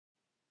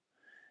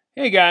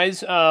Hey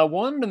guys,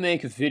 wanted to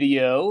make a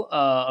video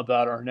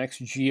about our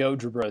next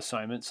GeoGebra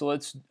assignment. So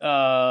let's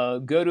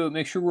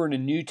make sure we're in a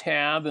new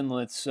tab, and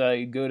let's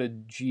go to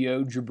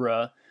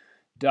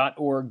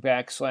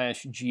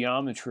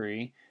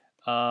geogebra.org/geometry.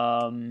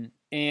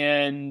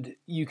 And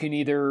you can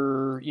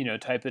either,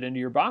 type it into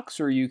your box,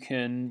 or you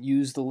can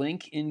use the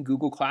link in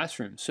Google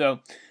Classroom.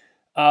 So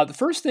the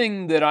first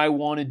thing that I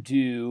want to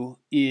do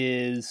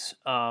is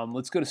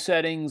let's go to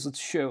settings, let's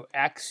show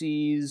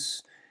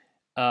axes,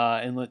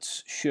 and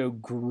let's show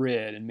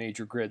grid and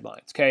major grid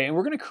lines. Okay, and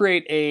we're going to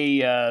create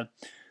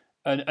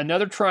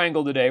another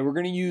triangle today. We're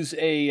going to use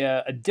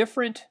a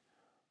different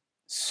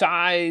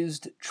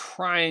sized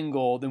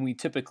triangle than we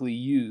typically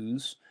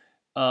use.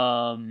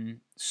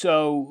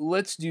 So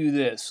let's do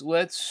this.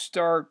 Let's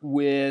start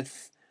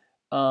with,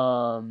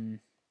 let's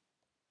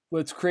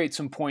create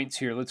some points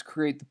here. Let's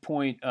create the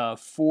point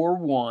 4,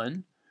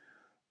 1.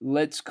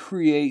 Let's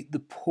create the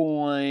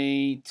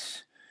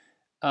point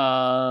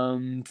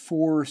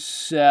 4,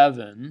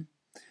 7.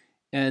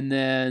 And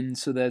then,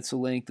 so that's a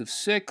length of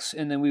 6,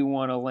 and then we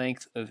want a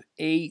length of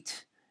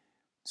 8.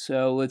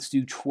 So let's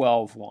do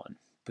 12, 1.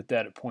 Put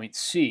that at point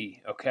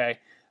C, okay?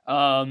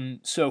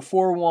 So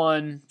 4,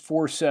 1,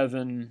 4,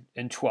 7,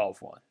 and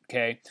 12, 1,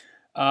 okay?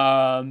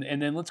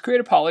 And then let's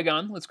create a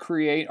polygon. Let's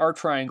create our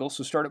triangle.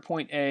 So start at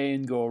point A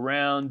and go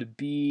around to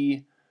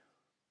B,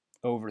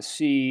 over to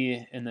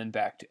C, and then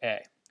back to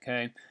A,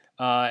 okay?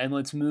 And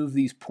let's move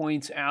these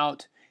points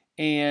out.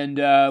 And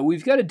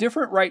we've got a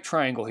different right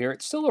triangle here.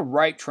 It's still a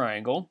right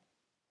triangle,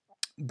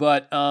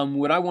 but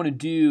what I want to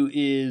do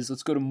is,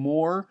 let's go to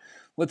more.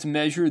 Let's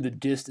measure the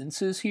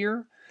distances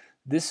here.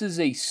 This is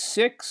a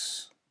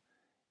 6,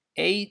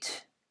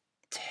 8,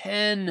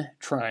 10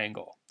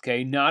 triangle,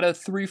 okay? Not a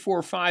 3,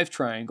 4, 5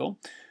 triangle.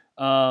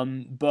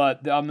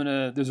 But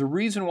there's a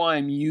reason why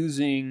I'm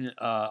using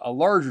a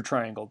larger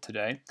triangle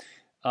today.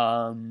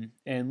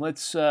 And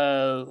let's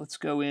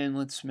go in,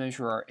 let's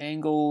measure our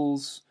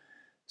angles.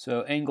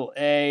 So angle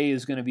A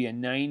is going to be a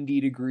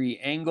 90-degree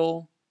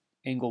angle.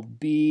 Angle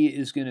B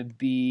is going to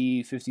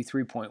be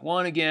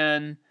 53.1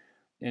 again.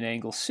 And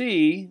angle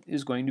C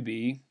is going to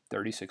be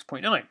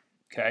 36.9.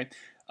 Okay.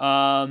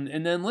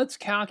 And then let's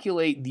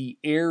calculate the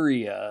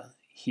area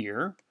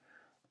here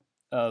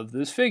of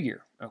this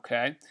figure.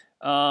 Okay.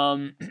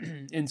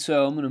 And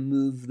so I'm going to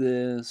move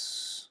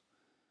this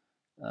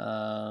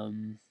right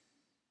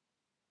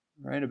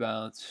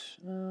about,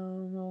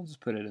 I'll just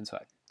put it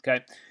inside.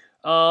 Okay.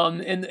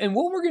 And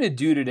what we're going to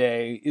do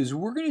today is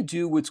we're going to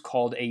do what's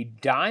called a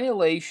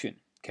dilation,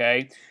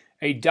 okay?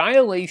 A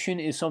dilation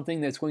is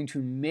something that's going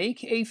to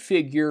make a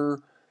figure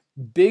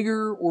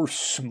bigger or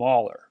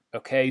smaller,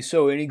 okay?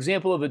 So an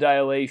example of a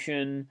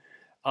dilation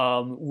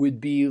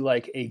would be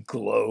like a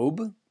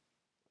globe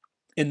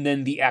and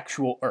then the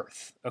actual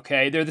Earth,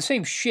 okay? They're the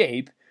same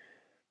shape,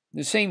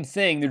 the same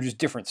thing, they're just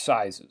different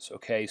sizes,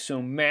 okay?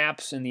 So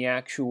maps and the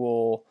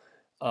actual,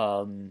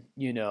 you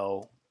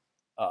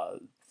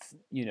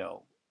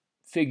know,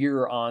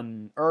 figure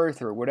on Earth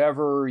or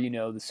whatever,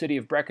 the city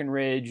of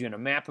Breckenridge and a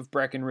map of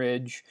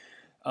Breckenridge,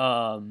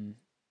 the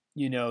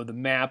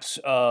maps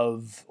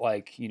of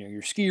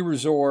your ski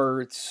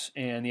resorts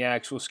and the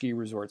actual ski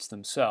resorts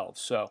themselves.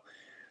 So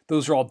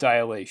those are all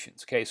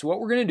dilations. Okay, so what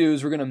we're going to do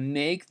is we're going to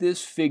make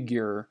this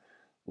figure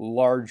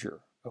larger.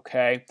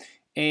 Okay,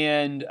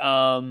 and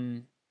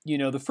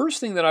the first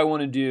thing that I want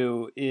to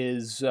do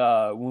is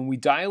when we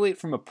dilate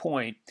from a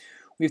point,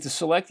 we have to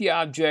select the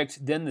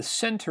object, then the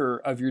center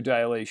of your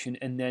dilation,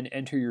 and then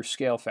enter your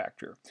scale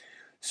factor.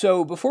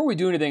 So before we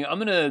do anything, I'm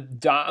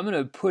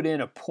gonna put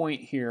in a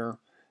point here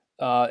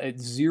at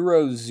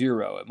 0,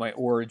 0 at my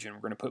origin.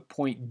 We're gonna put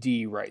point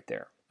D right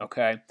there,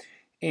 okay?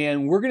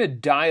 And we're gonna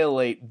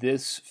dilate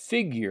this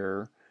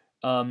figure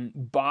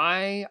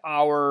by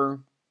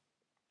our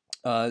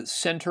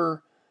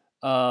center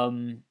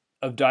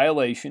of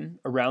dilation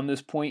around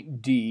this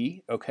point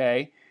D,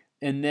 okay?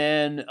 And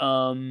then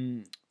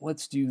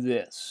let's do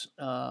this.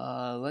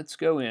 Let's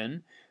go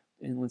in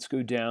and let's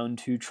go down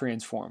to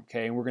transform,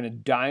 okay? And we're going to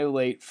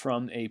dilate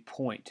from a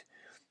point.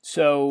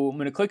 So I'm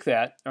going to click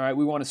that. All right,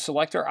 we want to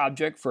select our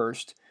object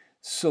first,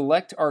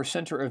 select our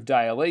center of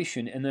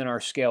dilation, and then our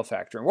scale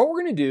factor. And what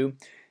we're going to do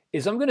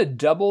is I'm going to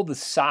double the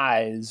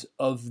size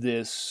of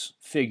this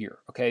figure,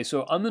 okay?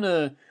 So I'm going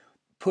to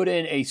put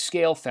in a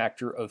scale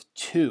factor of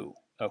 2,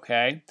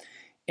 okay?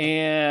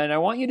 And I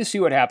want you to see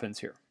what happens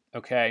here,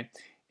 okay?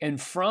 And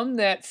from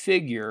that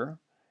figure,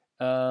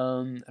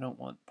 I don't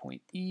want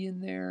point E in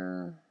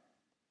there.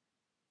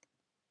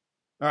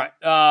 All right,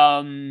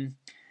 I'm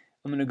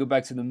going to go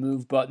back to the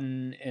move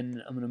button,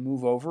 and I'm going to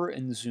move over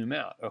and zoom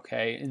out,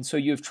 okay? And so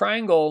you have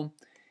triangle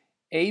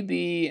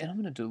AB, and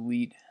I'm going to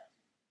delete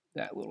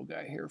that little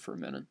guy here for a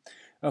minute.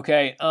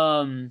 Okay,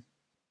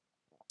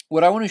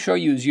 what I want to show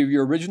you is you have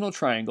your original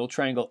triangle,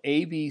 triangle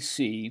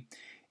ABC,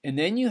 and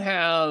then you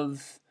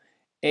have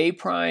A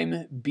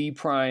prime, B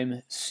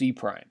prime, C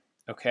prime,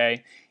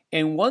 okay?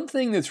 And one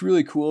thing that's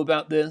really cool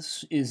about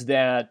this is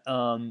that,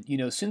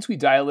 since we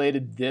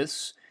dilated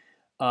this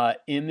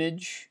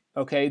image,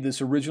 okay,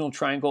 this original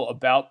triangle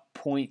about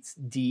point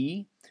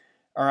D,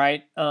 All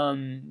right,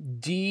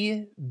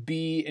 D,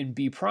 B, and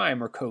B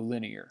prime are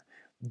collinear.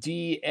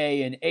 D,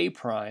 A, and A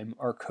prime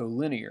are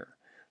collinear.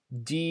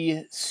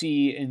 D,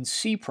 C, and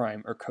C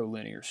prime are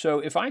collinear. So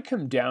if I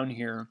come down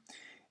here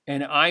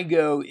and I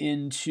go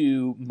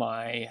into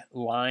my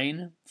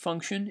line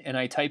function and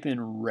I type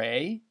in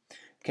ray,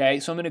 okay,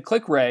 so I'm going to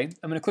click ray.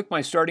 I'm going to click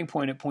my starting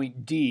point at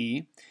point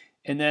D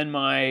and then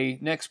my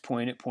next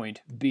point at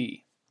point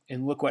B.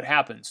 And look what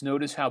happens.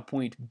 Notice how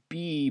point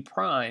B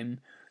prime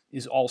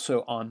is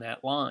also on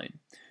that line.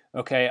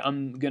 Okay,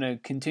 I'm going to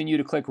continue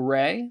to click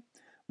ray. I'm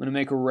going to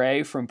make a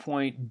ray from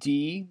point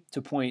D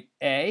to point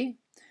A.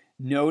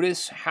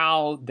 Notice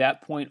how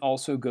that point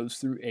also goes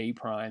through A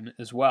prime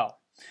as well.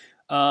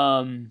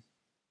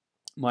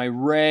 My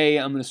ray,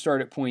 I'm going to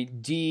start at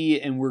point D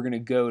and we're going to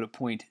go to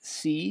point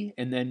C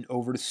and then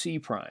over to C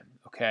prime,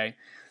 okay?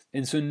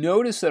 And so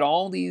notice that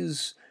all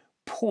these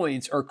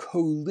points are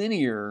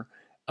collinear,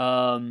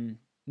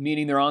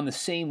 meaning they're on the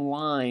same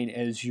line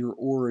as your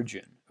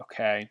origin,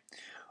 okay?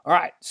 All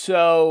right,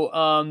 so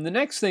the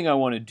next thing I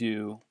want to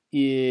do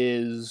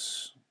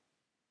is,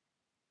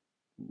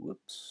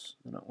 whoops,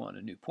 I don't want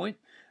a new point.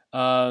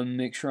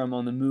 Make sure I'm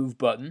on the move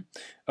button.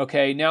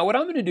 Okay, now what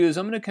I'm going to do is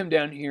I'm going to come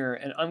down here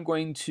and I'm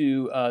going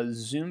to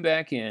zoom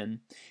back in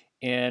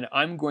and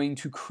I'm going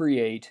to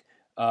create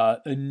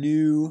a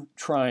new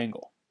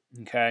triangle.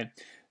 Okay,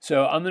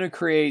 so I'm going to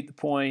create the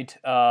point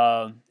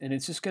and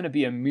it's just going to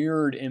be a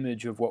mirrored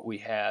image of what we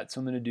had.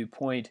 So I'm going to do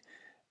point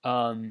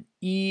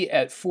E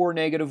at 4,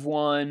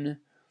 -1,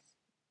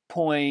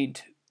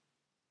 point,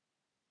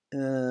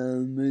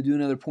 I'm going to do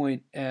another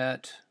point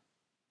at,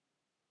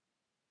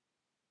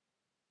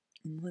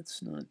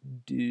 let's not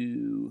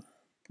do,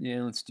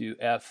 yeah, let's do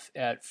F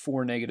at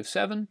 4,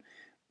 -7,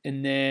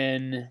 and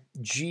then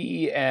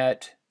G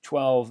at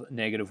 12,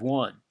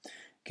 -1.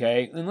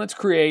 Okay, and let's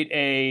create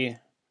a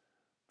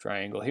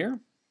triangle here.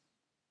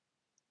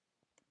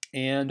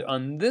 And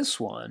on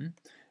this one,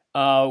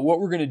 what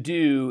we're going to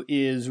do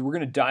is we're going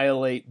to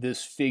dilate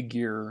this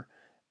figure,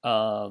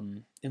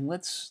 and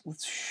let's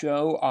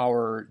show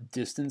our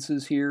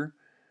distances here.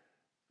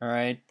 All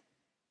right.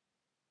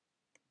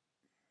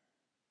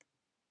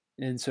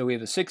 And so we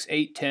have a 6,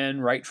 8,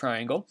 10 right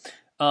triangle.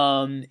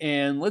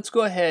 And let's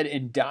go ahead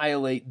and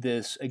dilate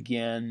this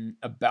again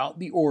about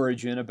the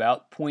origin,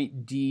 about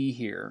point D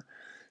here.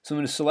 So I'm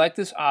going to select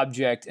this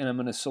object and I'm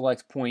going to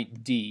select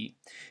point D.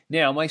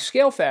 Now my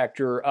scale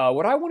factor,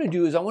 what I want to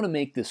do is I want to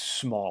make this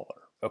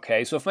smaller.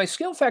 Okay, so if my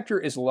scale factor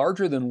is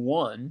larger than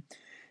 1,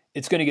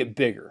 it's going to get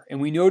bigger.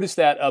 And we noticed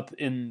that up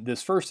in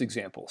this first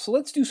example. So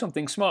let's do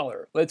something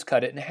smaller. Let's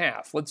cut it in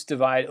half. Let's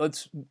divide,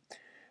 let's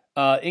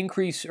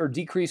increase or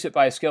decrease it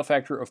by a scale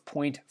factor of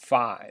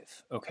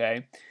 0.5,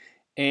 okay?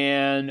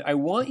 And I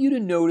want you to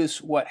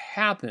notice what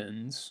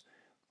happens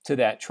to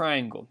that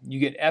triangle. You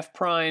get F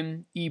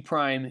prime, E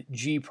prime,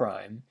 G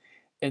prime,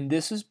 and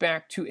this is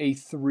back to a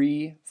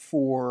 3,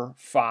 4,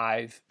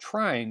 5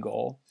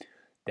 triangle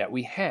that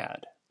we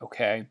had,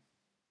 okay?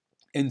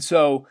 And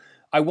so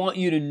I want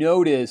you to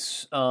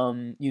notice,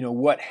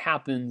 what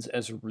happens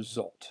as a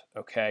result,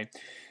 okay?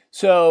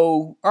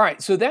 So, all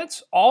right, so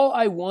that's all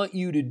I want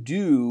you to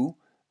do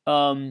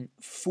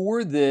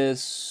for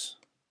this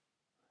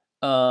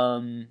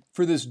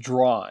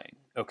drawing.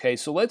 Okay,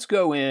 so let's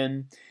go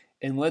in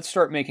and let's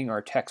start making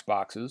our text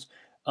boxes.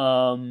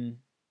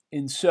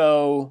 And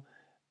so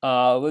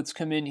let's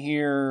come in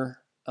here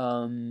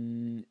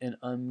and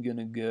I'm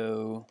gonna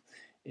go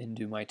and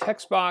do my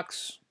text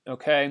box.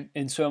 Okay,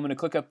 and so I'm gonna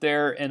click up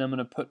there and I'm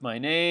gonna put my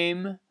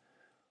name,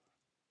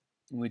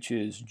 which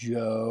is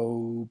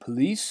Joe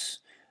Police.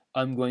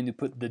 I'm going to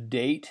put the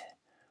date,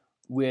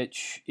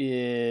 which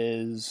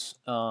is,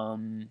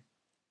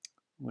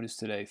 what is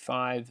today?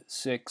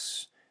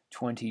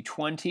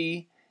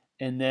 5/6/2020.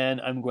 And then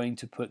I'm going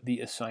to put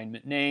the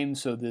assignment name.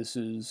 So this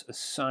is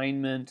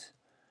assignment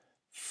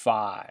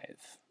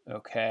 5,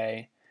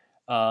 okay?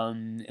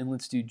 And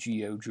let's do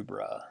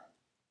Geogebra,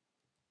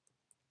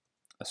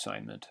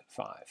 assignment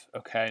 5,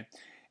 okay?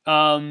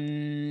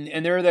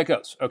 And there that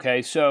goes,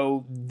 okay?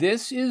 So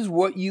this is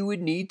what you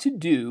would need to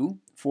do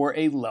for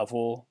a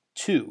level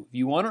 2. If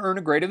you want to earn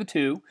a grade of a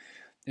 2,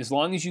 as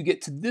long as you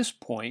get to this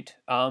point,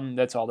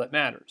 that's all that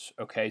matters.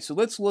 Okay, so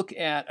let's look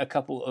at a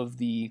couple of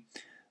the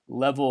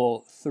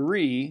level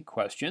 3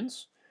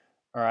 questions.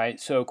 All right,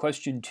 so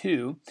question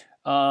 2,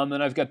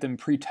 and I've got them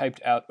pre-typed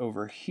out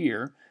over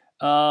here.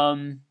 All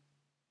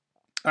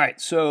right,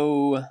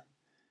 so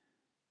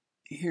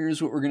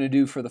here's what we're going to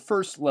do for the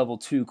first level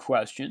 2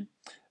 question.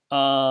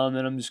 And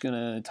I'm just going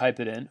to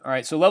type it in. All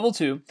right, so level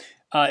 2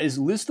 is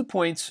list the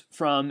points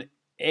from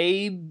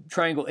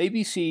triangle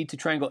ABC to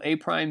triangle A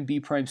prime, B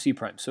prime, C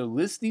prime. So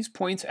list these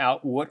points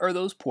out. What are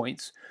those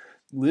points?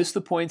 List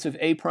the points of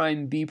A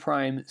prime, B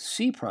prime,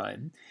 C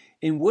prime.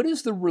 And what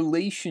is the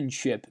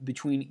relationship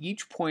between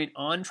each point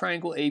on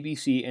triangle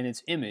ABC and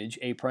its image,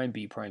 A prime,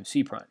 B prime,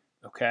 C prime?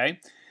 Okay,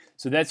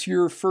 so that's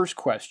your first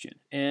question.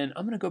 And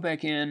I'm going to go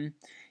back in.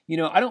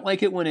 I don't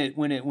like it when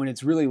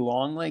it's really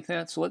long like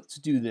that. So let's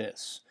do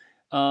this.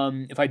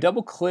 If I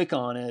double click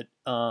on it,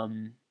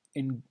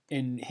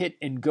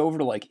 and go over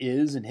to like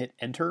is and hit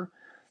enter,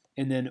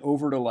 and then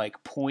over to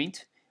like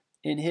point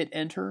and hit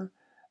enter,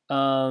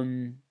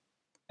 and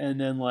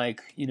then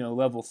like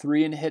level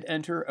 3 and hit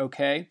enter.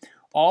 Okay,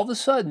 all of a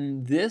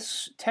sudden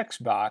this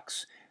text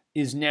box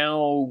is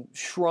now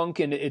shrunk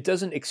and it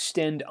doesn't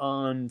extend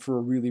on for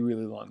a really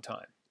long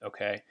time.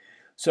 Okay,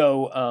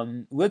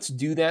 so let's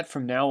do that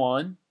from now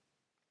on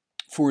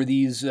for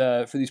these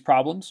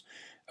problems.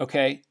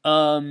 Okay,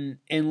 and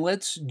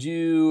let's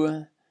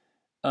do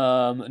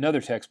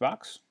another text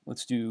box.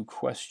 Let's do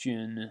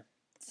question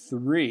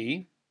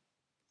 3.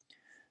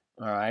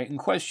 All right, and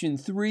question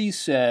 3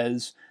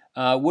 says,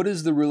 what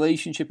is the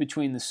relationship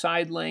between the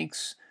side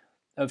lengths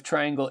of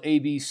triangle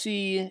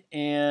ABC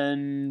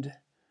and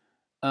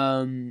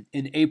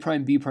A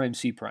prime, B prime,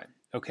 C prime?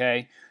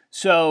 Okay,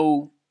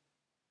 so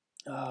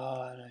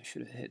I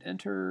should have hit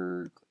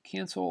enter,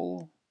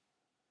 cancel.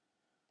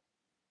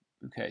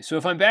 Okay, so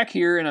if I'm back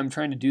here and I'm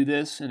trying to do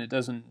this and it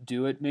doesn't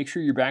do it, make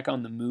sure you're back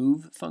on the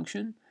move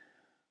function.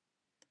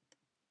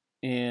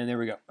 And there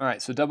we go. All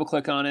right, so double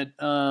click on it.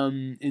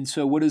 And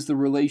so what is the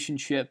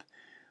relationship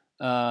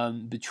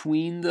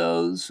between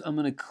those? I'm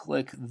going to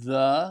click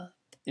the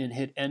and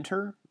hit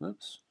enter.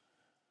 Whoops.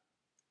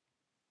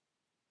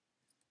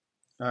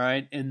 All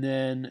right, and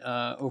then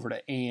over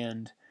to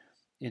and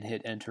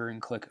hit enter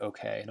and click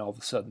OK. And all of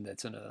a sudden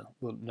that's in a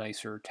little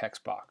nicer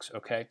text box.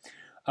 Okay.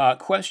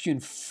 Question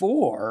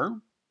 4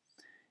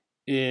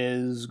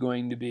 is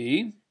going to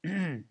be,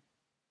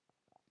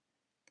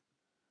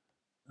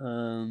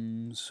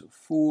 so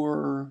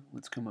 4,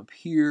 let's come up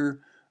here.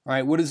 All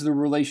right, what is the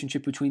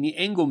relationship between the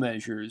angle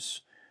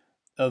measures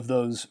of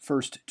those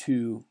first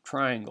 2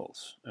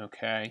 triangles?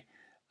 Okay,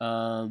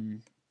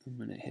 I'm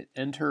going to hit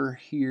enter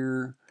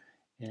here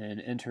and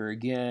enter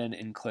again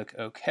and click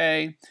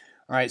OK.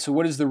 All right, so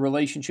what is the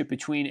relationship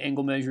between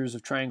angle measures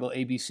of triangle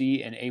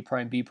ABC and A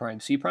prime, B prime,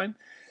 C prime?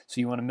 So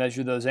you want to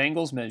measure those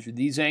angles, measure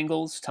these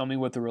angles, tell me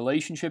what the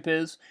relationship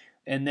is.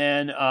 And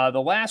then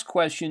the last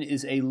question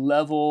is a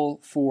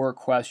level 4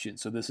 question.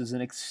 So this is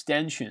an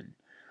extension.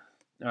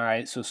 All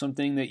right, so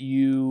something that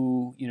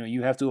you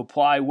have to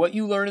apply what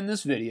you learn in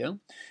this video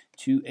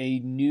to a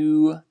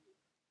new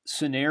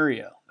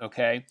scenario,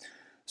 okay?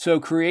 So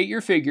create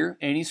your figure,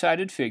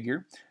 any-sided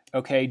figure.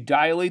 Okay,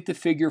 dilate the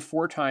figure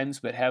 4 times,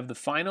 but have the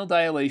final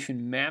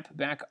dilation map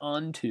back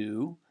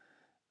onto,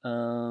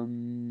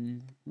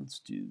 let's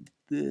do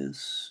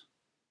this,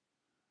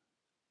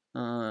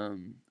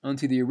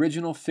 onto the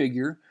original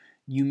figure.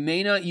 You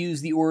may not use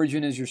the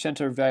origin as your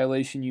center of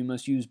dilation. You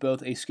must use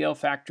both a scale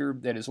factor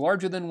that is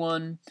larger than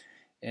 1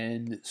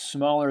 and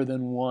smaller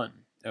than 1.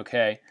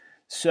 Okay,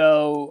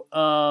 so,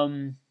 all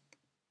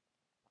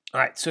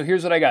right, so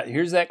here's what I got.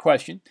 Here's that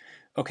question.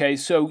 Okay,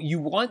 so you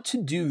want to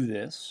do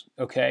this,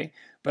 okay,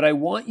 but I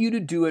want you to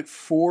do it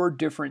 4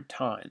 different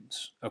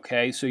times,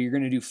 okay? So you're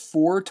going to do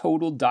 4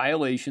 total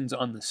dilations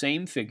on the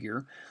same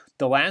figure.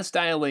 The last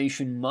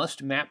dilation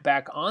must map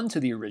back onto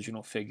the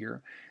original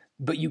figure,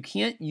 but you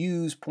can't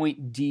use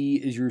point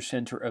D as your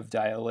center of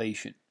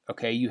dilation,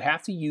 okay? You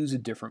have to use a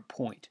different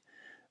point,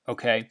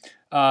 okay?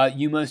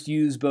 You must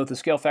use both a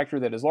scale factor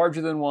that is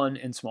larger than 1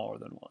 and smaller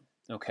than 1.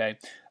 Okay.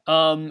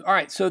 All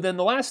right. So then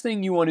the last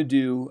thing you want to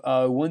do,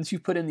 once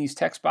you've put in these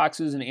text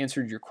boxes and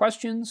answered your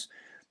questions,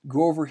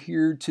 go over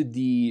here to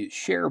the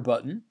share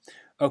button.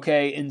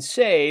 Okay, and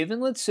save.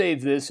 And let's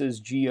save this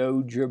as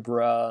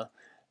Geogebra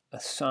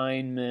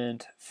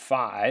assignment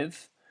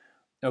 5.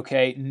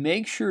 Okay.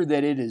 Make sure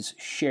that it is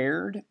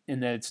shared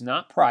and that it's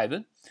not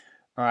private.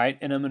 All right.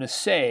 And I'm going to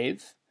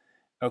save.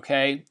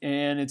 Okay.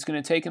 And it's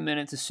going to take a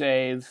minute to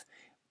save.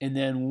 And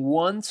then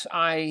once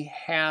I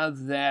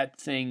have that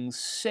thing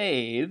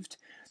saved,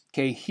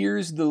 okay,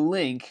 here's the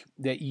link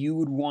that you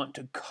would want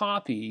to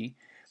copy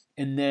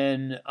and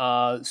then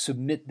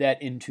submit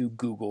that into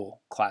Google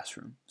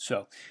Classroom.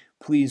 So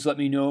please let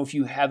me know if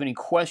you have any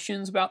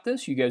questions about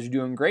this. You guys are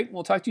doing great.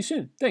 We'll talk to you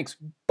soon. Thanks.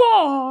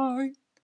 Bye.